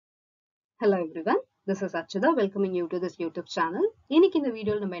Hello everyone, this is Achudha welcoming you to this YouTube channel. இன்னைக்கு இந்த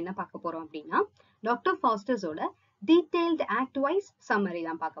வீடியோல நம்ம என்ன பார்க்க போறோம் அப்படின்னா டாக்டர் ஃபாஸ்டஸ் ஓட டீடைல்ட் ஆக்ட் வைஸ் சம்மரி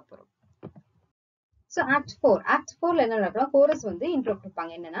தான் பார்க்க போறோம். So Act 4ல என்ன நடக்கும்னா கோரஸ் வந்து இன்ட்ரோ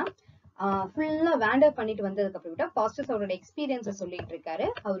கொடுப்பாங்க. என்னன்னா ஃபுல்லா வேண்டர் பண்ணிட்டு வந்ததுக்கு அப்புறம் ஃபாஸ்டஸ் அவரோட எக்ஸ்பீரியன்ஸை சொல்லிட்டு இருக்காரு.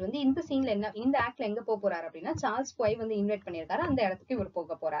 அவர் வந்து இந்த சீன்ல என்ன இந்த ஆக்ட்ல எங்க போறாரு அப்படின்னா சார்ல்ஸ் பாய் வந்து இன்வைட் பண்ணிருக்காரு, அந்த இடத்துக்கு இவர்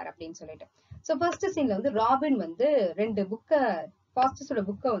போக போறாரு அப்படின்னு சொல்லிட்டு. சோ ஃபர்ஸ்ட் சீன்ல வந்து ராபின் வந்து 2 புக்கை ஃபாஸ்டஸோட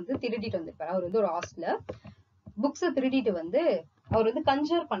புக்கை வந்து திருடிட்டு வந்திருப்பாரு. அவர் வந்து ஒரு ஹாஸ்டலர் புக்ஸை திருடிட்டு வந்து அவர் வந்து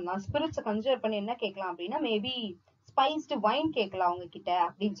கன்ஜர் பண்ணலாம், ஸ்பிரிட்ஸை கன்ஜர் பண்ணி என்ன கேட்கலாம் அப்படின்னா மேபி ஸ்பைஸ்டு வைன் கேட்கலாம் அவங்க கிட்ட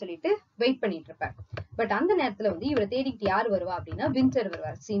அப்படின்னு சொல்லிட்டு வெயிட் பண்ணிட்டு இருப்பாரு. பட் அந்த நேரத்துல வந்து இவரை தேடிட்டு யார் வருவா அப்படின்னா வின்டர்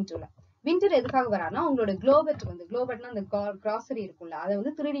வருவார். சீன் 2ல வின்டர் எதுக்காக வராருன்னா அவங்களோட குளோபட் வந்து குளோபட்னா அந்த கிராசரி இருக்கும்ல அதை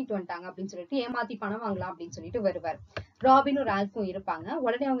வந்து திருடிட்டு வந்துட்டாங்க அப்படின்னு சொல்லிட்டு ஏமாத்தி பணம் வாங்கலாம் அப்படின்னு சொல்லிட்டு வருவார். ராபின் ஒரு ஆல்ஃபும் இருப்பாங்க.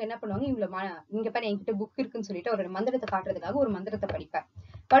 உடனே அவங்க என்ன பண்ணுவாங்க, இங்க பாரு என்கிட்ட புக் இருக்குன்னு சொல்லிட்டு அவரோட மந்திரத்தை காட்டுறதுக்காக ஒரு மந்திரத்தை படிப்பார்.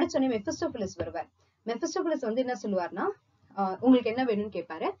 படிச்சோடனே மெஃபிஸ்டோபலிஸ் வருவார். மெஃபிஸ்டோபலிஸ் வந்து என்ன சொல்லுவார்னா உங்களுக்கு என்ன வேணும்னு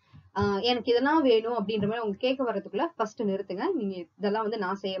கேட்பாரு. எனக்கு இதெல்லாம் வேணும் அப்படின்ற மாதிரி அவங்க கேட்க வர்றதுக்குள்ள ஃபர்ஸ்ட் நிறுத்துங்க, நீங்க இதெல்லாம் வந்து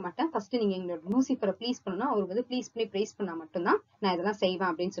நான் செய்ய மாட்டேன், ஃபர்ஸ்ட் நீங்க எங்களோட லூசிஃபரை ப்ளீஸ் பண்ணணும், அவருக்கு வந்து ப்ளீஸ் பண்ணி ப்ரைஸ் பண்ணா மட்டும்தான் நான் இதெல்லாம் செய்வேன்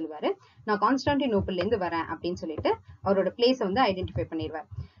அப்படின்னு சொல்லுவாரு. நான் கான்ஸ்டான்டினோப்பிள்ல இருந்து வரேன் அப்படின்னு சொல்லிட்டு அவரோட பிளேஸை வந்து ஐடென்டிஃபை பண்ணிடுவார்.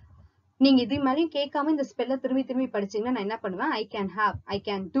 நீங்க இது மாதிரி கேட்காம இந்த ஸ்பெல்ல திரும்பி திரும்பி படிச்சீங்கன்னா நான் என்ன பண்ணுவேன், ஐ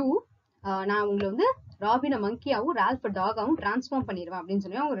கேன் டூ நான் உங்களை வந்து ராபின மங்கியாவும் ரால்ஃப டாகாவும் டிரான்ஸ்ஃபார்ம் பண்ணிடுவேன் அப்படின்னு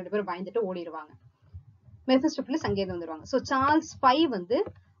சொல்லி அவங்க 2 பேரும் பயந்துட்டு ஓடிடுவாங்க. மெஃபிஸ்டோபலிஸ் அங்கேயிருந்து வந்துருவாங்க. ஸோ சார்ல்ஸ் பை வந்து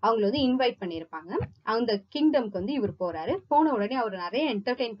அவங்களை வந்து இன்வைட் பண்ணியிருப்பாங்க. அந்த கிங்டம்க்கு வந்து இவர் போறாரு. போன உடனே அவர் நிறைய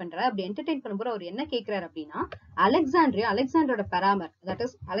என்டர்டெயின் பண்றாரு. அப்படி என்டர்டெயின் பண்ணும்போது அவர் என்ன கேட்கிறாரு அப்படின்னா அலெக்சாண்டரோட பராமர், தட்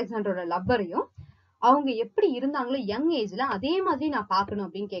இஸ் அலெக்சாண்டரோட லவ்வரையும் அவங்க எப்படி இருந்தாங்களோ யங் ஏஜ்ல அதே மாதிரி நான் பாக்கணும்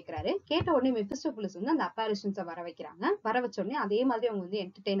அப்படின்னு கேட்கிறாரு. கேட்ட உடனே மெஃபிஸ்டோபலிஸ் வந்து அந்த அப்பாரிஷன்ஸை வர வைக்கிறாங்க. வர வச்ச உடனே அதே மாதிரி அவங்க வந்து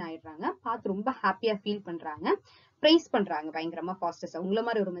என்டர்டெயின் ஆயிடுறாங்க. பார்த்து ரொம்ப ஹாப்பியா ஃபீல் பண்றாங்க, பிரைஸ் பண்றாங்க பயங்கரமா ஃபாஸ்டஸ். உங்களை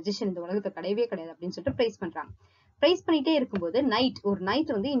மாதிரி ஒரு மெஜிஷியன் இந்த உலகத்துக்கு கிடையவே கிடையாது அப்படின்னு சொல்லிட்டு பிரைஸ் பண்றாங்க. பிரைஸ் பண்ணிட்டே இருக்கும்போது ஒரு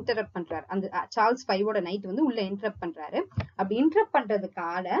நைட் வந்து இன்டரப்ட் பண்றாரு. அந்த சார்ல்ஸ் பைவோட நைட் வந்து உள்ள இன்டரப்ட் பண்றாரு. அப்படி இன்டரப்ட்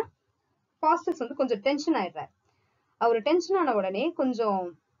பண்றதுக்காக ஃபாஸ்டஸ் வந்து கொஞ்சம் டென்ஷன் ஆயிடுறாரு. அவர் டென்ஷன் ஆன உடனே கொஞ்சம்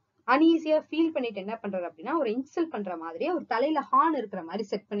அன்ஈஸியா ஃபீல் பண்ணிட்டு என்ன பண்றாரு அப்படின்னா ஒரு இன்சல்ட் பண்ற மாதிரி அவர் தலையில ஹார்ன் இருக்கிற மாதிரி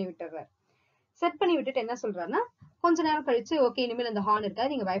செட் பண்ணி விட்டுறாரு. செட் பண்ணி விட்டுட்டு என்ன சொல்றாருன்னா கொஞ்ச நேரம் கழிச்சு ஓகே இனிமேல் அந்த ஹார்ன்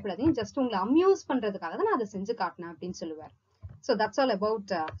இருக்காது, நீங்க பயப்படாதீங்க, ஜஸ்ட் உங்களை அம்யூஸ் பண்றதுக்காக தான் நான் அதை செஞ்சு காட்டினேன் அப்படின்னு சொல்லுவார். So that's all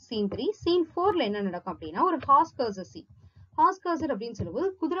about scene 3. Scene 4ல என்ன நடக்கும் அப்படின்னா ஒரு hours cursor scene. Hours cursor அப்படின்னு சொல்லும்போது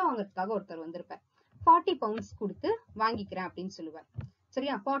குதிரை வாங்குறதுக்காக ஒருத்தர் வந்திருப்பார். 40 பவுண்ட்ஸ் கொடுத்து வாங்கிக்கிறேன் அப்படின்னு சொல்லுவார்.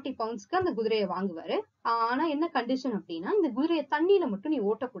 சரியா, 40 பவுண்ட்ஸ்க்கு அந்த குதிரையை வாங்குவாரு. ஆனா என்ன கண்டிஷன் அப்படின்னா இந்த குதிரையை தண்ணியில மட்டும் நீ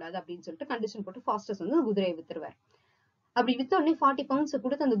ஓட்டக்கூடாது அப்படின்னு சொல்லிட்டு கண்டிஷன் போட்டு ஃபாஸ்டஸ் வந்து குதிரையை வித்துருவார். அப்படி வித்த உடனே 40 பவுண்ட்ஸ்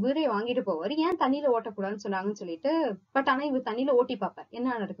கொடுத்து அந்த குதிரையை வாங்கிட்டு போவாரு. ஏன் தண்ணியில ஓட்டக்கூடாதுன்னு சொன்னாங்கன்னு சொல்லிட்டு, பட் ஆனா இவர் தண்ணியில ஓட்டி பார்ப்பார்,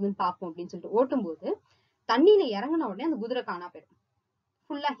 என்ன நடக்குதுன்னு பார்ப்போம் அப்படின்னு சொல்லிட்டு ஓட்டும் போது தண்ணியில இறங்கின உடனே அந்த குதிரை காணா போயிடும்.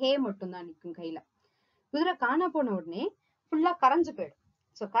 ஃபுல்லா ஹே மட்டும் தான் நிற்கும் கையில. குதிரை காணா போன உடனே ஃபுல்லா கரைஞ்சு போயிடும்.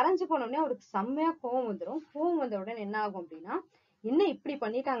 சோ கரைஞ்சு போன உடனே அவருக்கு செம்மையா கோவம் வந்துடும். கோவம் வந்த உடனே என்ன ஆகும் அப்படின்னா என்ன இப்படி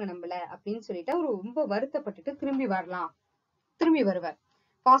பண்ணிட்டாங்க நம்மள அப்படின்னு சொல்லிட்டு அவரு ரொம்ப வருத்தப்பட்டுட்டு திரும்பி வருவார்.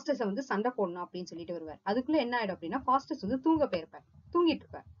 ஃபாஸ்டஸை வந்து சண்டை போடணும் அப்படின்னு சொல்லிட்டு வருவார். அதுக்குள்ள என்ன ஆயிடும் அப்படின்னா ஃபாஸ்டஸ் வந்து தூங்கிட்டு இருப்பார். தூங்கிட்டு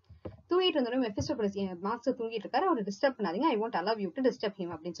இருந்தோம் மெஃபிஸ்டோபலிஸ் மாஸ்டர் தூங்கிட்டு இருக்காரு, அவர் டிஸ்டர்ப் பண்ணாதீங்க, I want allow you to disturb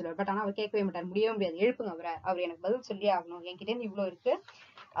him அப்படின்னு சொல்லுவார். பட் ஆனா அவர் கேட்கவே மாட்டார், முடியவே முடியாது, எழுப்புங்க அவர் எனக்கு பதில் சொல்லியே ஆகணும், என்கிட்ட இருந்து இவ்வளவு இருக்கு,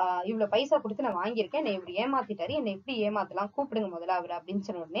 இவ்வளவு பைசா கொடுத்து நான் வாங்கியிருக்கேன், என்னை இப்படி ஏமாத்திட்டாரு, என்னை எப்படி ஏமாத்தலாம், கூப்பிடுங்க முதல்ல அவர் அப்படின்னு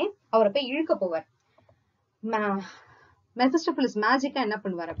சொன்ன உடனே அவரை போய் இழுக்க போவார். மெஃபிஸ்டோபலிஸ் மேஜிக்கா என்ன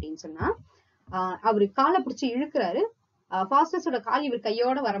பண்ணுவார் அப்படின்னு சொன்னா அவரு காலை பிடிச்சி இழுக்கிறாரு. ஃபாஸ்டஸோட கால் இவர்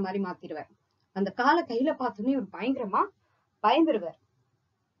கையோட வர மாதிரி மாத்திடுவார். அந்த காலை கையில பார்த்தோன்னே இவர் பயங்கரமா பயந்துருவார்.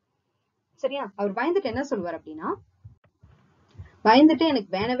 சரியா, அவர் பயந்துட்டு என்ன சொல்லுவார் அப்படின்னா பயந்துட்டு எனக்கு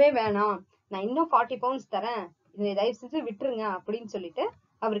வேணவே வேணாம், நான் இன்னும் 40 பவுண்ட்ஸ் தரேன், இதை தயவு செஞ்சு விட்டுருங்க அப்படின்னு சொல்லிட்டு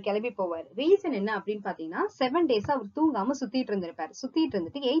அவர் கிளம்பி போவார். ரீசன் என்ன அப்படின்னு பாத்தீங்கன்னா 7 டேஸ் அவர் தூங்காம சுத்திட்டு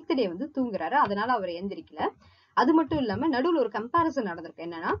இருந்துட்டு 8th டே வந்து தூங்குறாரு. அதனால அவர் எந்திரிக்கல. அது மட்டும் இல்லாம நடுவில் ஒரு கம்பாரிசன் நடந்திருக்கு.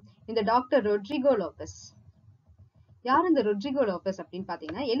 என்னன்னா இந்த டாக்டர் ரொட்ரிகோ லோபஸ், யார் இந்த ரொட்ரிகோ லோபஸ் அப்படின்னு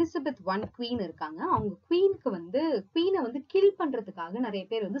பாத்தீங்கன்னா எலிசபெத் 1 குவீன் இருக்காங்க. அவங்க குவீனை வந்து கில் பண்றதுக்காக நிறைய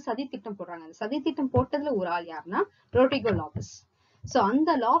பேர் வந்து சதி திட்டம் போடுறாங்க. அந்த சதி திட்டம் போட்டதுல ஒரு ஆள் யாருன்னா ரொட்ரிகோ லோபஸ். சோ அந்த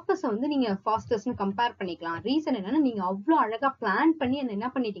லாபஸை வந்து நீங்க ஃபாஸ்டஸ்னு கம்பேர் பண்ணிக்கலாம். ரீசன் என்னன்னா நீங்க அவ்வளவு அழகா பிளான் பண்ணி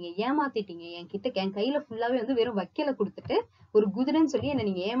என்ன பண்ணிட்டீங்க, ஏமாத்திட்டீங்க, என் கையில ஃபுல்லாவே வந்து வெறும் வைக்கல கொடுத்துட்டு ஒரு குதிரைன்னு சொல்லி என்ன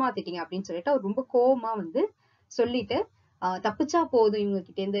நீங்க ஏமாத்திட்டீங்க அப்படின்னு சொல்லிட்டு அவர் ரொம்ப கோவமா வந்து சொல்லிட்டு தப்பிச்சா போதும் இவங்க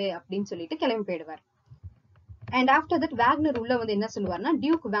கிட்ட இருந்து அப்படின்னு சொல்லிட்டு கிளம்பி போயிடுவார். அண்ட் ஆஃப்டர் தட் வேக்னர் உள்ள வந்து என்ன சொல்லுவாருன்னா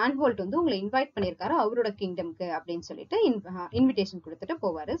டியூக் வான்ஹோல்ட் வந்து உங்களை இன்வைட் பண்ணிருக்காரு அவரோட கிங்டம்க்கு அப்படின்னு சொல்லிட்டு இன்விடேஷன் கொடுத்துட்டு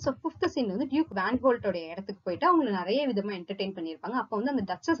போவாரு. ஸோ 5th சீன் வந்து டியூக் வான்ஹோல்ட்டோட இடத்துக்கு போயிட்டு அவங்க நிறைய விதமா என்டர்டெயின் பண்ணியிருப்பாங்க. அப்போ வந்து அந்த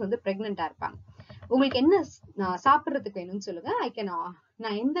டச்சஸ் வந்து பிரெக்னெண்டா இருப்பாங்க. உங்களுக்கு என்ன சாப்பிடுறதுக்கு வேணும்னு சொல்லுங்க,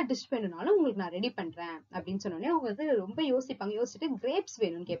 நான் எந்த டிஷ் வேணும்னாலும் உங்களுக்கு நான் ரெடி பண்றேன் அப்படின்னு சொன்னோடனே அவங்க வந்து ரொம்ப யோசிப்பாங்க. யோசிச்சுட்டு கிரேப்ஸ்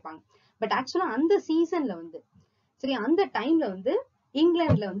வேணும்னு கேட்பாங்க. பட் ஆக்சுவலா அந்த சீசன்ல வந்து சரி அந்த டைம்ல வந்து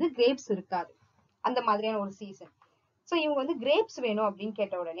இங்கிலாந்துல வந்து கிரேப்ஸ் இருக்காது, அந்த மாதிரியான ஒரு சீசன். சோ இவங்க வந்து கிரேப்ஸ் வேணும் அப்படின்னு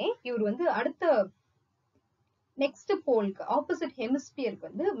கேட்ட உடனே இவர் வந்து அடுத்த நெக்ஸ்ட் போலுக்கு ஆப்போசிட் ஹெமிஸ்பியருக்கு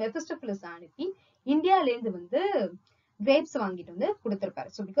வந்து மெஃபிஸ்டோஃபெலஸ் அனுப்பி இந்தியால இருந்து வந்து கிரேப்ஸ் வாங்கிட்டு வந்து கொடுத்திருப்பாரு.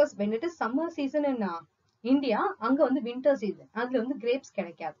 So because when it is summer season in India, அங்க வந்து வின்டர் சீசன், அதுல வந்து கிரேப்ஸ்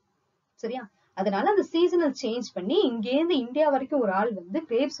கிடைக்காது. சரியா? அதனால அந்த சீசனல் சேஞ்ச் பண்ணி இங்க இருந்து இந்தியா வரைக்கும் ஒரு ஆள் வந்து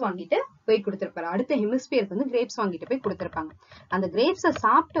கிரேப்ஸ் வாங்கிட்டு போய் கொடுத்திருப்பாரு. அடுத்த ஹெமிஸ்பியருக்கு வந்து கிரேப்ஸ் வாங்கிட்டு போய் கொடுத்திருப்பாங்க. அந்த கிரேப்ஸை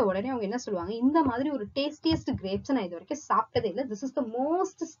சாப்பிட்ட உடனே அவங்க என்ன சொல்லுவாங்க, இந்த மாதிரி ஒரு டேஸ்டியஸ்ட் கிரேப்ஸ் நான் இது வரைக்கும் சாப்பிட்டதே இல்லை, this is the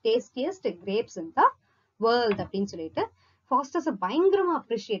most tastiest grapes in the world அப்படின்னு சொல்லிட்டு ஃபாஸ்டர்ஸை பயங்கரமா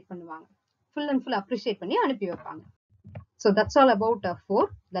அப்ரிஷியேட் பண்ணுவாங்க. ஃபுல் அண்ட் ஃபுல் அப்ரிஷியேட் பண்ணி அனுப்பி வைப்பாங்க. So that's all about 4.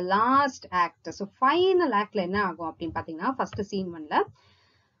 The last act. So final actல என்ன ஆகும் அப்படின்னு பாத்தீங்கன்னா, ஃபர்ஸ்ட் scene 1ல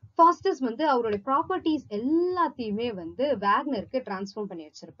ஃபாஸ்டஸ் வந்து அவருடைய ப்ராப்பர்ட்டிஸ் எல்லாத்தையுமே வந்து வேக்னருக்கு டிரான்ஸ்ஃபார்ம் பண்ணி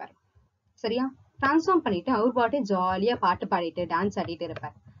வச்சிருப்பாரு. சரியா? டிரான்ஸ்ஃபார்ம் பண்ணிட்டு அவர் பாட்டே ஜாலியா பாட்டு பாடிட்டு டான்ஸ் ஆடிட்டு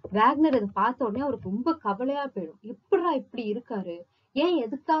இருப்பாரு. வேக்னர் இதை பார்த்த உடனே அவருக்கு ரொம்ப கவலையா போயிடும். எப்படா இப்படி இருக்காரு, ஏன்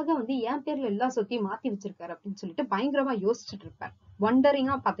எதுக்காக வந்து என் பேர்ல எல்லா சொத்தையும் மாத்தி வச்சிருக்காரு அப்படின்னு சொல்லிட்டு பயங்கரமா யோசிச்சுட்டு இருப்பாரு,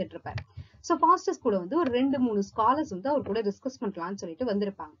 வண்டரிங்கா பாத்துட்டு இருப்பாரு. சோ ஃபாஸ்டஸ் கூட வந்து ஒரு 2-3 ஸ்காலர்ஸ் வந்து அவர் கூட டிஸ்கஸ் பண்ணலாம்னு சொல்லிட்டு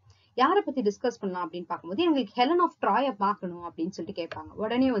வந்திருப்பாங்க. யாரை பத்தி டிஸ்கஸ் பண்ணலாம் அப்படின்னு பார்க்கும்போது, எங்களுக்கு ஹெலன் ஆஃப் ட்ராய பாக்கணும் அப்படின்னு சொல்லிட்டு கேட்பாங்க.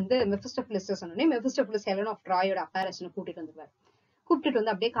 உடனே வந்து மெஃபிஸ்டோஃபெலஸ் சொன்னோடனே மெஃபிஸ்டோஃபெலஸ் ஹெலன் ஆஃப் ட்ராயோட அப்பேரேஷனை கூட்டிட்டு வந்துருவாரு. கூப்பிட்டு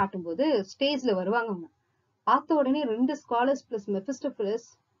வந்து அப்படியே காட்டும்போது ஸ்டேஜ்ல வருவாங்க. அவங்க பார்த்த உடனே 2 scholars plus மெஃபிஸ்டோஃபெலஸ்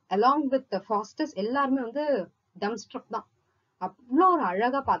along with Faustus எல்லாருமே வந்து டம்ஸ்ட்ரக் தான். அவ்வளோ ஒரு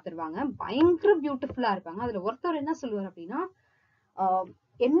அழகா பாத்துருவாங்க, பயங்கர பியூட்டிஃபுல்லா இருப்பாங்க. அதுல ஒருத்தர் என்ன சொல்லுவார் அப்படின்னா,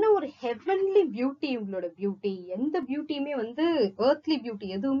 என்ன ஒரு ஹெவன்லி பியூட்டி இவங்களோட பியூட்டி, எந்த பியூட்டியுமே வந்து எர்த்லி பியூட்டி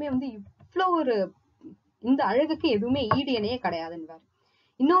எதுவுமே வந்து இவ்வளோ ஒரு இந்த அழகுக்கு எதுவுமே ஈடு இணையே கிடையாதுன்றாரு.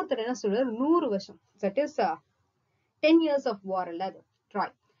 இன்னொருத்தர் என்ன சொல்றாரு, 100 வருஷம் that is 10 years of war இல்ல அது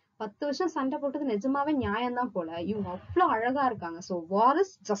ட்ராய், 10 வருஷம் சண்டை போட்டது நிஜமாவே நியாயம்தான் போல, இவங்க அவ்வளவு அழகா இருக்காங்க, சோ war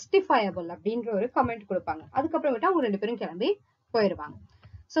is justifiable அப்படின்ற ஒரு கமெண்ட் கொடுப்பாங்க. அதுக்கப்புறமேட்டு அவங்க 2 பேரும் கிளம்பி போயிருவாங்க.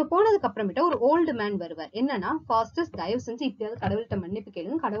 சோ போனதுக்கு அப்புறமேட்டு ஒரு ஓல்டு மேன் வருவார். என்னன்னா, ஃபாஸ்டஸ் தயவு செஞ்சு இப்பயாவது கடவுள்கிட்ட மன்னிப்பு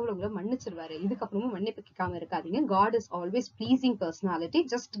கேளுங்க, கடவுள் உங்களை மன்னிச்சிருவாரு, இதுக்கப்புறமும் மன்னிப்பு கேட்காம இருக்காதீங்க, God is always pleasing personality,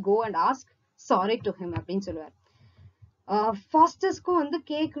 just go and ask sorry to him அப்படின்னு சொல்லுவார். ஃபாஸ்டஸ்க்கும் வந்து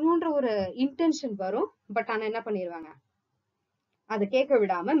கேட்கணும்ன்ற ஒரு இன்டென்ஷன் வரும். பட் ஆனா என்ன பண்ணிருவாங்க, அதை கேட்க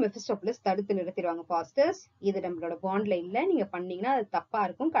விடாம மெஃபிஸ்டோஃபெலஸ் தடுத்து நிறுத்திடுவாங்க. ஃபாஸ்டஸ், இது நம்மளோட பாண்ட்ல இல்ல, நீங்க பண்ணீங்கன்னா அது தப்பா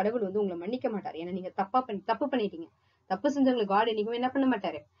இருக்கும், கடவுள் வந்து உங்களை மன்னிக்க மாட்டாரு, ஏன்னா நீங்க தப்பு பண்ணிட்டீங்க, தப்பு செஞ்சவங்களுக்கு காட் என்னைக்குமே என்ன பண்ண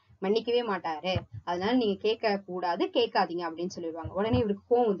மாட்டாரு, மன்னிக்கவே மாட்டாரு, அதனால நீங்க கேட்க கூடாது, கேட்காதீங்க அப்படின்னு சொல்லிடுவாங்க. உடனே இவருக்கு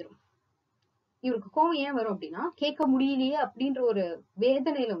கோவம் வந்துடும். இவருக்கு கோவம் ஏன் வரும் அப்படின்னா, கேட்க முடியலையே அப்படின்ற ஒரு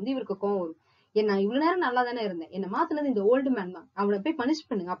வேதனையில வந்து இவருக்கு கோவம் வரும். நான் இவ்வளவு நேரம் நல்லா தானே இருந்தேன், என்ன மாத்தினது இந்த ஓல்டு மேன் தான், அவனை போய் பனிஷ்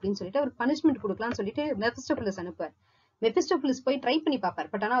பண்ணுங்க அப்படின்னு சொல்லிட்டு அவர் பனிஷ்மெண்ட் கொடுக்கலாம்னு சொல்லிட்டு மெஃபிஸ்டோஃபெலஸ் அனுப்புவார். மெஃபிஸ்டோஃபெலஸ் போய் ட்ரை பண்ணி பார்ப்பார்.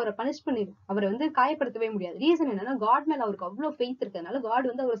 பட் ஆனா அவரை பனிஷ் பண்ணி அவரை வந்து காயப்படுத்தவே முடியாது. ரீசன் என்னன்னா, காட் மேல அவருக்கு அவ்வளவு ஃபெய்த் இருக்கிறதுனால காட்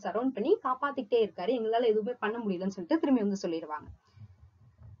வந்து அவரை சரௌண்ட் பண்ணி காப்பாத்திக்கிட்டே இருக்காரு, எங்களால எதுவுமே பண்ண முடியலன்னு சொல்லிட்டு திரும்பி வந்து சொல்லிடுவாங்க.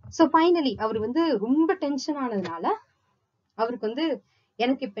 சோ ஃபைனலி அவர் வந்து ரொம்ப டென்ஷன் ஆனதுனால அவருக்கு வந்து,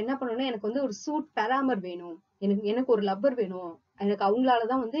 எனக்கு இப்ப என்ன பண்ணணும், எனக்கு வந்து ஒரு சூட் பெராமர் வேணும், எனக்கு ஒரு லப்பர் வேணும், எனக்கு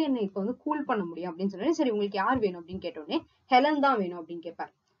அவங்களாலதான் வந்து என்ன இப்ப வந்து கூல் பண்ண முடியும் அப்படின்னு சொன்னேன். சரி உங்களுக்கு யார் வேணும் அப்படின்னு கேட்டோடனே ஹெலன் தான் வேணும் அப்படின்னு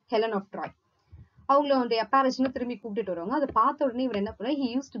கேட்பாரு, ஹெலன் ஆஃப் ட்ராய். அவங்களோட அப்பேரேஷனை திரும்பி கூப்பிட்டு வருவாங்க. அதை பார்த்த உடனே இவர் என்ன பண்ணுவார், he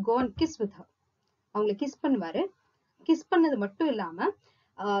used to go and kiss with her. அவங்களை கிஸ் பண்ணுவாரு. கிஸ் பண்ணது மட்டும் இல்லாம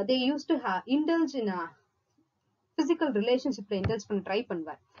they used to indulge in a physical relationshipல indulge பண்ண ட்ரை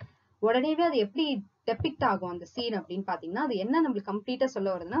பண்ணுவார். உடனேவே அது எப்படி டெபிக்ட் ஆகும் அந்த சீன் அப்படின்னு பாத்தீங்கன்னா, அது என்ன நம்மளுக்கு கம்ப்ளீட்டா சொல்ல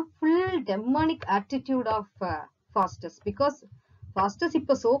வருதுன்னா, full டெமோனிக் attitude of Faustus. Because Faustus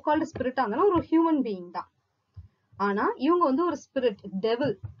இப்ப சோ கால்டு ஸ்பிரிட்டா இருந்தாலும் ஒரு ஹியூமன் பீயிங் தான். ஆனா இவங்க வந்து ஒரு ஸ்பிரிட்,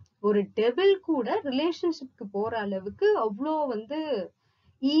 டெவில். ஒரு டெவில் கூட ரிலேஷன்ஷிப்க்கு போற அளவுக்கு அவ்வளோ வந்து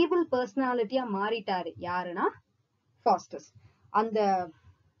ஈவில் பர்சனாலிட்டியா மாறிட்டாரு. யாருன்னா ஃபாஸ்டஸ். அந்த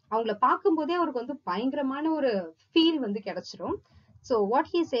அவங்கள பார்க்கும் போதே அவருக்கு வந்து பயங்கரமான ஒரு ஃபீல் வந்து கிடைச்சிரும். So what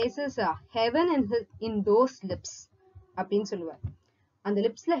he says is heaven in those lips அப்படின்னு சொல்லுவார். அந்த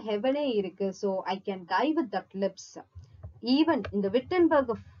லிப்ஸ்ல ஹெவனே இருக்கு. So I can die with that lips. Even இந்த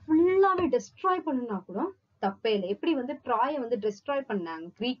விட்டன்பர்க் ஃபுல்லாவே டெஸ்ட்ராய் பண்ணுனா கூட தப்பே இல்லை. எப்படி வந்து ட்ராயை வந்து டெஸ்ட்ராய் பண்ணாங்க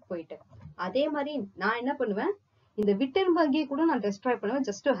கிரீக் போயிட்டு, அதே மாதிரி நான் என்ன பண்ணுவேன், இந்த விட்டன்பர்கே கூட நான் டெஸ்ட்ராய் பண்ணுவேன்,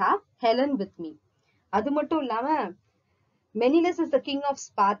 just to have Helen with me. அது மட்டும் இல்லாம Menelaus is the king of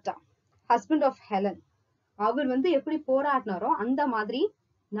Sparta, husband of Helen. அவர் வந்து எப்படி போராடினாரோ அந்த மாதிரி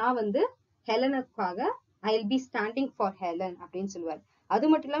நான் வந்து ஹெலனுக்காக I'll be standing for Helen அப்படின்னு சொல்லுவார். அது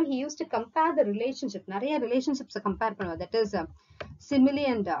மட்டும் இல்லாம he used to compare the relationship, நிறைய ரிலேஷன்ஷிப்ஸை கம்பேர் பண்ணுவார். that is simile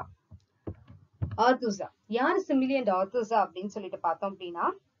and ஆர்த்தூசா. யாரு சிமிலி அண்ட் ஆர்த்தூசா அப்படின்னு சொல்லிட்டு பார்த்தோம் அப்படின்னா,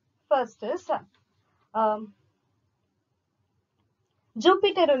 ஃபர்ஸ்ட்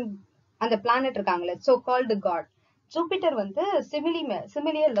ஜூபிட்டர் அந்த பிளானட் இருக்காங்களே, சோ கால்டு காட். ஜூபிட்டர் வந்து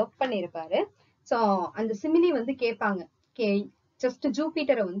சிமிலிய லவ் பண்ணிருப்பாரு. சோ அந்த சிமிலி வந்து கேட்பாங்க, ஜஸ்ட்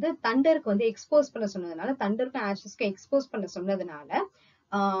ஜூபிட்டரை வந்து தண்டருக்கு வந்து எக்ஸ்போஸ் பண்ண சொன்னதுனால, தண்டருக்கும் ஆஷஸ்க்கும் எக்ஸ்போஸ் பண்ண சொன்னதுனால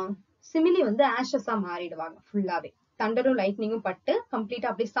சிமிலி வந்து ஆஷஸா மாறிடுவாங்க ஃபுல்லாவே. தண்டரும் லைட்னிங்கும் பட்டு கம்ப்ளீட்டா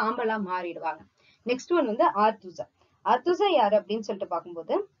அப்படியே சாம்பலா மாறிடுவாங்க. நெக்ஸ்ட் ஒன் வந்து ஆர்த்தூசா. ஆர்த்தூசா யாரு அப்படின்னு சொல்லிட்டு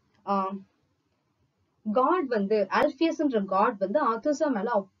பார்க்கும்போது, காட் வந்து ஆல்பியஸ்ன்ற காட் வந்து ஆர்த்தூசா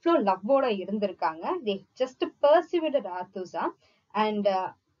மேல அவ்வளோ லவ்வோட இருந்திருக்காங்க. they just persevered ஆர்த்தூசா. And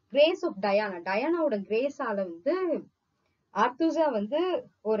grace of டயானாவோட கிரேஸால வந்து ஆர்த்தூசா வந்து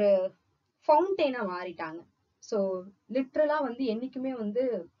ஒரு ஃபவுண்டெயினா மாறிட்டாங்க. ஸோ லிட்ரலா வந்து என்னைக்குமே வந்து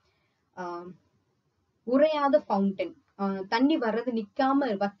உறையாத ஃபவுண்டன், தண்ணி வர்றது நிக்காம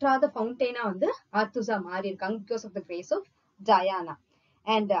வற்றாத ஃபவுண்டெயினா வந்து ஆர்த்தூசா மாறி இருக்காங்க because of the grace of Diana.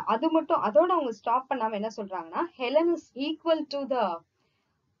 And அது மட்டும் அதோட அவங்க ஸ்டாப் பண்ணாம என்ன சொல்றாங்கன்னா, Helen is equal to the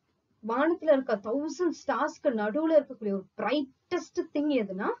வானத்துல இருக்க 1000 ஸ்டார்ஸ்க்கு நடுவுல இருக்கக்கூடிய ஒரு பிரைட்டஸ்ட் திங்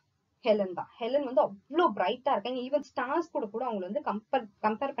எதுனா ஹெலன் தான். ஹெலன் வந்து அவ்வளோ பிரைட்டா இருக்காங்க. ஈவன் ஸ்டார்ஸ் கூட கூட அவங்க வந்து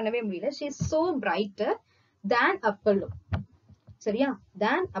கம்பேர் பண்ணவே முடியல. She is so brighter than Apollo. சரியா?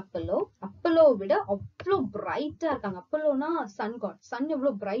 தேன் அப்பல்லோ. அப்பல்லோ விட அவ்வளோ பிரைட்டா இருக்காங்க. அப்பல்லோனா சன் காட். சன்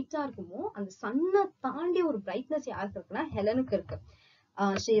எவ்வளவு பிரைட்டா இருக்குமோ அந்த சன்னை தாண்டி ஒரு பிரைட்னஸ் யாருக்கு இருக்குன்னா ஹெலனுக்கு இருக்கு.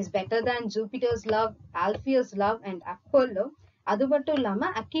 she is better than Jupiter's love, Alpheus love and Apollo. அது மட்டும் இல்லாம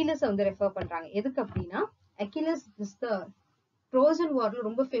அக்கிலஸ் வந்து ரெஃபர் பண்றாங்க. எதுக்கு அப்படின்னா, அக்கிலஸ் இஸ் த ட்ரோஜன் வார்ல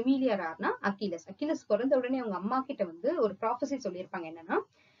ரொம்ப ஃபெமிலியர் ஆனா அக்கிலஸ். அக்கிலஸ் பிறந்த உடனே அவங்க அம்மா கிட்ட வந்து ஒரு ப்ராஃபஸி சொல்லியிருப்பாங்க. என்னன்னா,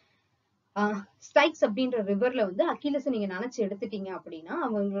 ஸ்டைக்ஸ் அப்படின்ற ரிவர்ல வந்து அக்கிலஸ் நீங்க நினைச்சு எடுத்துட்டீங்க அப்படின்னா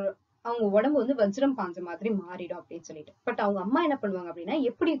அவங்க உடம்பு வந்து வஜ்ரம் பாஞ்ச மாதிரி மாறிடும் அப்படின்னு சொல்லிட்டு. பட் அவங்க அம்மா என்ன பண்ணுவாங்க அப்படின்னா,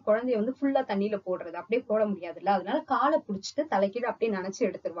 எப்படி குழந்தைய வந்து ஃபுல்லா தண்ணியில போடுறது, அப்படியே போட முடியாதுல்ல, அதனால காலை புடிச்சிட்டு தலைக்கீழ அப்படியே நினைச்சு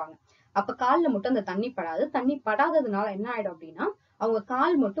எடுத்துருவாங்க. அப்ப கால்ல மட்டும் அந்த தண்ணி படாது. தண்ணி படாததுனால என்ன ஆயிடும் அப்படின்னா, அவங்க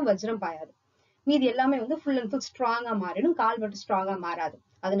கால் மட்டும் வஜ்ரம் பாயாது, மீதி எல்லாமே வந்து ஃபுல் அண்ட் ஃபுல் ஸ்ட்ராங்கா மாறிடும், கால் மட்டும் ஸ்ட்ராங்கா மாறாது.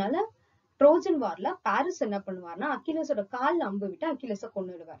 அதனால ட்ரோஜன் வார்ல பாரிஸ் என்ன பண்ணுவார்னா, அக்கிலஸோட கால்ல அம்பு விட்டு அக்கிலஸ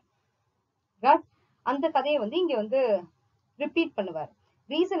கொன்னுடுவார். அந்த கதையை வந்து இங்க வந்து ரிப்பீட் பண்ணுவார்.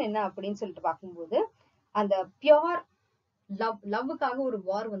 ரீசன் என்ன அப்படின்னு சொல்லிட்டு பார்க்கும்போது, அந்த பியோர் லவ்வுக்காக ஒரு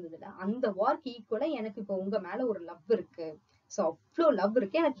வார் வந்ததுல, அந்த வார்க்கு ஈக்குவலா எனக்கு இப்போ உங்க மேல ஒரு லவ் இருக்கு, சோ அவ்வளோ லவ்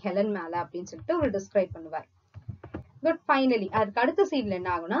இருக்கு எனக்கு ஹெலன் மேல அப்படின்னு சொல்லிட்டு அவர் டிஸ்கிரைப் பண்ணுவார். பட் ஃபைனலி அதுக்கு அடுத்த சீன்ல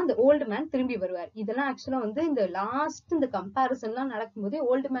என்ன ஆகும்னா, அந்த ஓல்டு மேன் திரும்பி வருவார். இதெல்லாம் ஆக்சுவலா வந்து இந்த லாஸ்ட் இந்த கம்பேரிசன் எல்லாம் நடக்கும்போது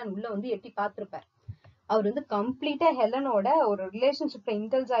ஓல்டு மேன் உள்ள வந்து எட்டி பார்த்திருப்பார். அவர் வந்து கம்ப்ளீட்டா ஹெலனோட ஒரு ரிலேஷன்ஷிப்ல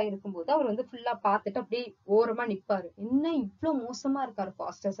இன்டெல்ஸ் ஆயிருக்கும் போது அவர் வந்து ஃபுல்லா பார்த்துட்டு அப்படியே ஓரமா நிப்பாரு. என்ன இவ்வளவு மோசமா இருக்காரு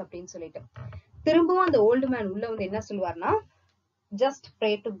ஃபாஸ்டஸ் அப்படின்னு சொல்லிட்டு. திரும்பவும் அந்த ஓல்டு மேன் உள்ள வந்து என்ன சொல்லுவார்னா, ஜஸ்ட்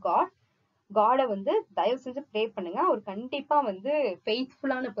ப்ரே டு காட். காட வந்து தயவு செஞ்சு ப்ரே பண்ணுங்க, அவர் கண்டிப்பா வந்து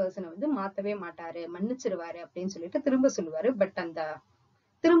ஃபெய்த்ஃபுல்லான பர்சனை வந்து மாத்தவே மாட்டாரு, மன்னிச்சிருவாரு அப்படின்னு சொல்லிட்டு திரும்ப சொல்லுவாரு. பட் அந்த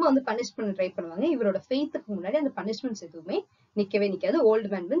திரும்ப வந்து பனிஷ் பண்ண ட்ரை பண்ணுவாங்க. இவரோட ஃபெய்த்துக்கு முன்னாடி அந்த பனிஷ்மெண்ட்ஸ் எதுவுமே நிக்கவே நிக்காது.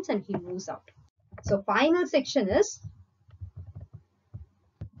 Old man wins and he moves out. So final section is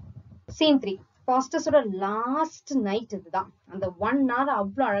scene 3. ஃபாஸ்டஸோட last night இதுதான். அந்த 1 hour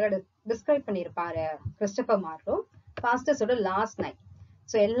அவ்வளவு அழகா டிஸ்கிரைப் பண்ணிருப்பாரு Christopher Marlowe. ஃபாஸ்டஸோட last night.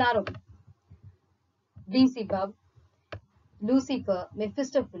 So எல்லாரும் பீல்சிபப், லூசிஃபர்,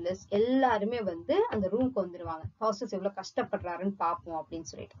 மெஃபிஸ்டோஃபிலிஸ் எல்லாருமே வந்து அந்த ரூம்க்கு வந்துருவாங்க. ஃபாஸ்டஸ் எவ்வளவு கஷ்டப்படுறாருன்னு பாப்போம் அப்படின்னு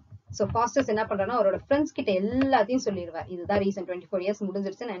சொல்லிட்டு. சோ ஃபாஸ்டஸ் என்ன பண்றாருன்னா, அவரோட ஃப்ரெண்ட்ஸ் கிட்ட எல்லாத்தையும் சொல்லிடுவார். இதுதான் ரீசன், 24 years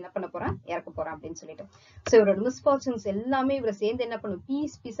முடிஞ்சிருச்சு, நான் என்ன பண்ண போறேன், இறக்க போறேன் அப்படின்னு சொல்லிட்டு. சோ இவரோட மிஸ்ஃபார்ச்சூன்ஸ் எல்லாமே இவரை சேர்ந்து என்ன பண்ணும்,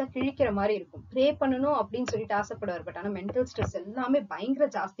 பீஸா கிழிக்கிற மாதிரி இருக்கும். ப்ரே பண்ணணும் அப்படின்னு சொல்லிட்டு ஆசைப்படுவார். பட் ஆனா மென்டல் ஸ்ட்ரெஸ் எல்லாமே பயங்கர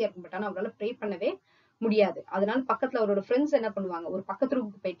ஜாஸ்தியா இருக்கும். பட் ஆனா அவரால் ப்ரே பண்ணவே முடியாது. அதனால பக்கத்துல அவரோட ஃப்ரெண்ட்ஸ் என்ன பண்ணுவாங்க, ஒரு பக்கத்து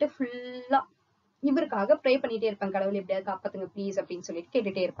ரூமுக்கு போயிட்டு ஃபுல்லா இவருக்காக ப்ரே பண்ணிட்டே இருப்பாங்க. கடவுள் எப்படியாவது காப்பாத்துங்க ப்ளீஸ் அப்படின்னு சொல்லிட்டு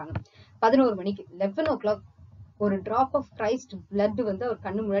கேட்டுட்டே இருப்பாங்க. 11 மணிக்கு 11 o'clock ஒரு டிராப் ஆஃப் கிரைஸ்ட் பிளட் வந்து அவர்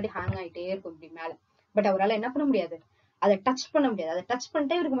கண்ணு முன்னாடி ஹேங் ஆயிட்டே இருக்கும் இப்படி மேல. பட் அவரால் என்ன பண்ண முடியாது, அதை டச் பண்ண முடியாது. அதை டச்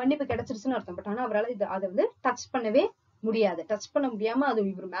பண்ணிட்டே இவருக்கு மன்னிப்பு கிடைச்சிருச்சுன்னு அர்த்தம். பட் ஆனா அவரால் அதை வந்து டச் பண்ணவே முடியாது. டச் பண்ண முடியாம அது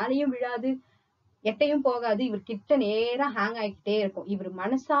இவர் மேலேயும் விழாது, எட்டையும் போகாது, இவர் கிட்ட நேரா ஹேங் ஆகிக்கிட்டே இருக்கும். இவர்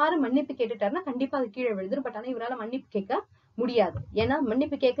மனசார மன்னிப்பு கேட்டுட்டாருன்னா கண்டிப்பா அது கீழே விழுந்துரும். பட் ஆனா இவரால் மன்னிப்பு கேட்க முடியாது. ஏன்னா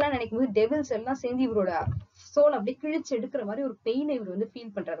மன்னிப்பு கேட்கலாம் நினைக்கும் போது டெவில்ஸ் எல்லாம் சேர்ந்து இவரோட சோல் அப்படியே கிழிச்சு எடுக்கிற மாதிரி ஒரு பெயினை இவர் வந்து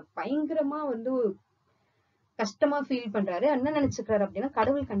ஃபீல் பண்றாரு. பயங்கரமா வந்து கஷ்டமா ஃபீல் பண்றாரு. என்ன நினைச்சுக்கிறாரு அப்படின்னா,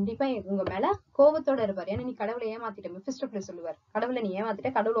 கடவுள் கண்டிப்பா உங்க மேல கோபத்தோட இருப்பாரு. ஏன்னா நீ கடவுளை ஏமாத்திட்ட. மெஃபிஸ்டோஃபிலிஸ் சொல்லுவார், கடவுளை நீ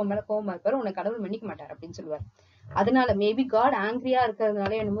ஏமாத்திட்ட, கடவுள் உன் மேல கோபமா இருப்பாரு, உன்னை கடவுள் மன்னிக்க மாட்டார் அப்படின்னு சொல்லுவார். அதனால மேபி காட் ஆங்கிரியா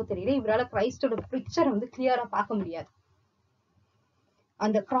இருக்கிறதுனால என்னமோ தெரியல, இவரால கிரைஸ்டோட பிக்சரை வந்து கிளியரா பார்க்க முடியாது.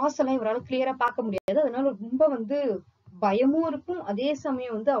 அந்த கிராஸ் எல்லாம் இவரால கிளியரா பார்க்க முடியாது. அதனால ரொம்ப வந்து பயமும் இருக்கும், அதே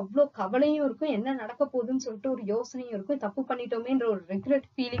சமயம் வந்து அவ்வளவு கவலையும் இருக்கும், என்ன நடக்க போகுதுன்னு சொல்லிட்டு ஒரு யோசனையும் இருக்கும், தப்பு பண்ணிட்டோமேன்ற ஒரு ரெக்ரெட்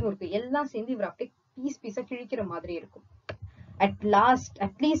ஃபீலிங் இருக்கும். எல்லாம் சேர்ந்து இவர் அப்படியே பீஸா கிழிக்கிற மாதிரி இருக்கும்.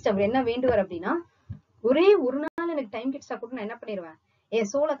 அட்லீஸ்ட் அவர் என்ன வேண்டுவார் அப்படின்னா, ஒரே ஒரு நாள் எனக்கு டைம் கிடைச்சா கூட நான் என்ன பண்ணிடுவேன், என்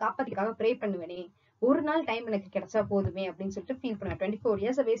சோலை காப்பாத்திக்காக ப்ரே பண்ணுவேனே, ஒரு நாள் டைம் எனக்கு கிடைச்சா போதுமே அப்படின்னு சொல்லிட்டு ஃபீல் பண்ணுவேன். 24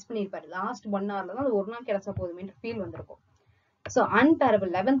 years வேஸ்ட் பண்ணிருப்பாரு, லாஸ்ட் 1 hour தான் அது ஒரு நாள் கிடைச்சா போதுமே ஃபீல் வந்திருக்கும். சோ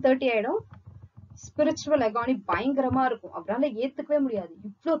அன்பேரபிள் 11:30 ஆயிடும். ஸ்பிரிச்சுவல் அகானி பயங்கரமா இருக்கும். அவரால ஏத்துக்கவே முடியாது,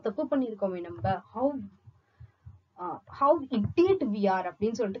 இவ்வளவு தப்பு பண்ணிருக்கோமே நம்ம, how idiot we are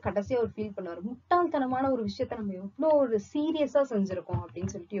அப்படின்னு சொல்லிட்டு கடைசியா ஒரு ஃபீல் பண்ணுவாரு. முட்டாள்தனமான ஒரு விஷயத்த நம்ம எவ்வளவு ஒரு சீரியஸா செஞ்சிருக்கோம்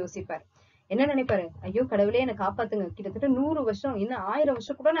அப்படின்னு சொல்லிட்டு யோசிப்பாரு. என்ன நினைப்பாரு, ஐயோ கடவுளே என்னை காப்பாத்துங்க, கிட்டத்தட்ட 100 வருஷம் இன்னும் 1000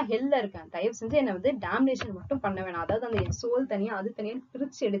 வருஷம் கூட நான் ஹெல்ல இருக்கேன், தயவு செஞ்சு என்ன வந்து டேமினேஷன் மட்டும் பண்ண வேணாம். அதாவது அந்த என் சோல் தனியா அது தனியா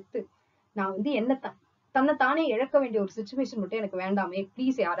பிரிச்சு எடுத்து நான் வந்து தன்னை தானே இழக்க வேண்டிய ஒரு சுச்சுவேஷன் மட்டும் எனக்கு வேண்டாமே,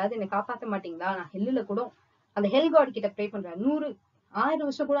 ப்ளீஸ் யாராவது என்னை காப்பாத்த மாட்டீங்களா, நான் ஹெல்லுல கூட அந்த ஹெல் காட் கிட்ட ப்ரே பண்றேன், 1000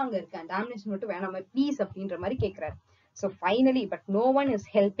 வருஷம் கூட அங்க இருக்கேன், டேமினேஷன் மட்டும் வேணாமே ப்ளீஸ் அப்படின்ற மாதிரி கேட்கிறாரு. So finally but no one is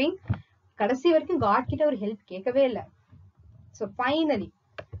helping. கடைசி வரைக்கும் காட் கிட்ட ஒரு ஹெல்ப் கேட்கவே இல்லை. So finally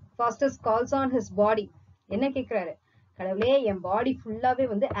Faustus calls on his body. என்ன கேக்குறாரு, கடவுளே என் பாடி ஃபுல்லாவே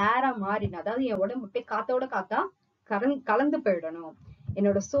வந்து ஏரா மாறிடும், அதாவது என் உடம்பு போய் காத்தோட காத்தா கலந்து போயிடணும்,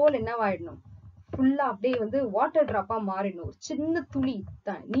 என்னோட சோல் என்னவாயிடணும், ஃபுல்லா அப்படியே வந்து வாட்டர் டிராப்பா மாறிடணும், ஒரு சின்ன துளி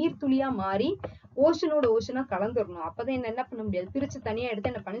நீர் துளியா மாறி ஓஷனோட ஓஷனா கலந்துடணும். அப்பதான் என்ன பண்ண முடியாது, பிரிச்சு தனியா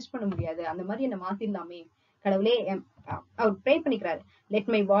எடுத்து என்ன பனிஷ் பண்ண முடியாது, அந்த மாதிரி என்ன மாத்திடலாமே கடவுளே. அவர் ப்ரே பண்ணிக்கிறாரு,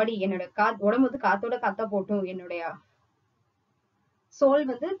 லெட் மை பாடி, என்னோட உடம்பு வந்து காத்தோட காத்தா போட்டும், என்னுடைய சோல்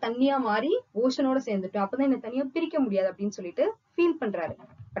வந்து தண்ணியா மாறி ஓஷனோட சேர்ந்துட்டு அப்பதான் என்ன தனியா பிரிக்க முடியாது அப்படின்னு சொல்லிட்டு ஃபீல் பண்றாரு.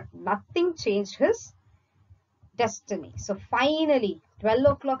 But nothing change his destiny. So finally 12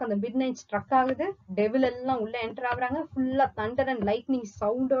 o'clock அந்த மிட் நைட் ஸ்ட்ரக் ஆகுது, டெவில் எல்லாம் உள்ள என்டர் ஆகுறாங்க, ஃபுல்லா தண்டர் அண்ட் லைட்னிங்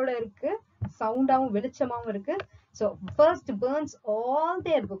சவுண்டோட இருக்கு, சவுண்டாவும் வெளிச்சமாவும் இருக்கு. சோ ஃபர்ஸ்ட் பர்ன்ஸ் ஆல்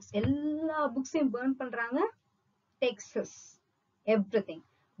தேர் புக்ஸ், எல்லா புக்ஸையும் பர்ன் பண்றாங்க. Texas everything,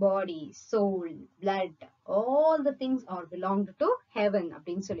 body, soul, blood, all the things are belonged to heaven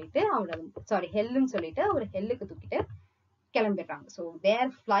அப்படின்னு சொல்லிட்டு அவரை ஹெல்லுன்னு சொல்லிட்டு அவர் ஹெல்லுக்கு தூக்கிட்டு கிளம்பிடுறாங்க. So there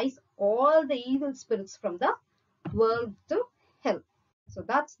flies all the evil spirits from the world to hell. So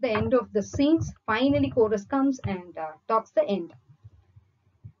that's the end of the scenes. Finally chorus comes and talks the end.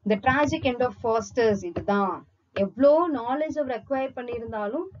 The tragic end of Faustus இதுதான். எவ்வளோ knowledge அவர் acquire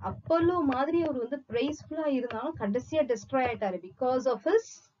பண்ணியிருந்தாலும், Apollo மாதிரி அவர் வந்து பிரைஸ்ஃபுல்லா இருந்தாலும் கடைசியா destroy ஆயிட்டாரு because of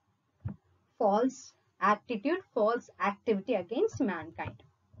his false attitude, false activity against mankind.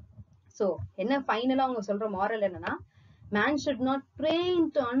 So என்ன ஃபைனலா அவங்க சொல்ற moral என்னன்னா, man should not pray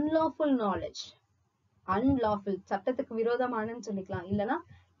into unlawful knowledge. unlawful சட்டத்துக்கு விரோதமானன்னு சொல்லிக்கலாம், இல்லனா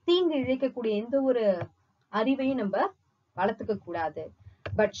தீங்கு இழைக்கக்கூடிய எந்த ஒரு அறிவையும் நம்ம வளர்த்துக்க கூடாது.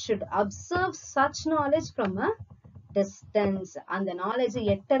 but should observe such knowledge from a distance. அந்த நாலேஜ்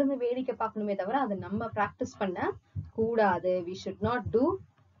எட்ட இருந்து வேடிக்கை பார்க்கணுமே தவிர அதை நம்ம பிராக்டிஸ் பண்ண கூடாது. we should not do,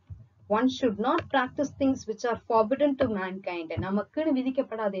 one should not practice things which are forbidden to mankind. நமக்குன்னு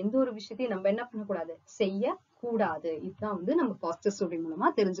விதிக்கப்படாத எந்த ஒரு விஷயத்தையும் நம்ம என்ன பண்ணக்கூடாது, செய்ய கூடாது. இதுதான் வந்து நம்ம Faustus ஸ்டோரி மூலமா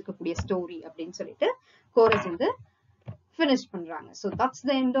தெரிஞ்சுக்கக்கூடிய ஸ்டோரி அப்படின்னு சொல்லிட்டு கோரஸ் வந்து finish பண்றாங்க. So that's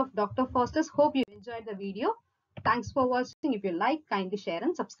the end of Dr. Faustus. Hope you enjoyed the video. Thanks for watching. If you like, kindly share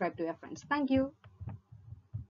and subscribe to your friends. Thank you.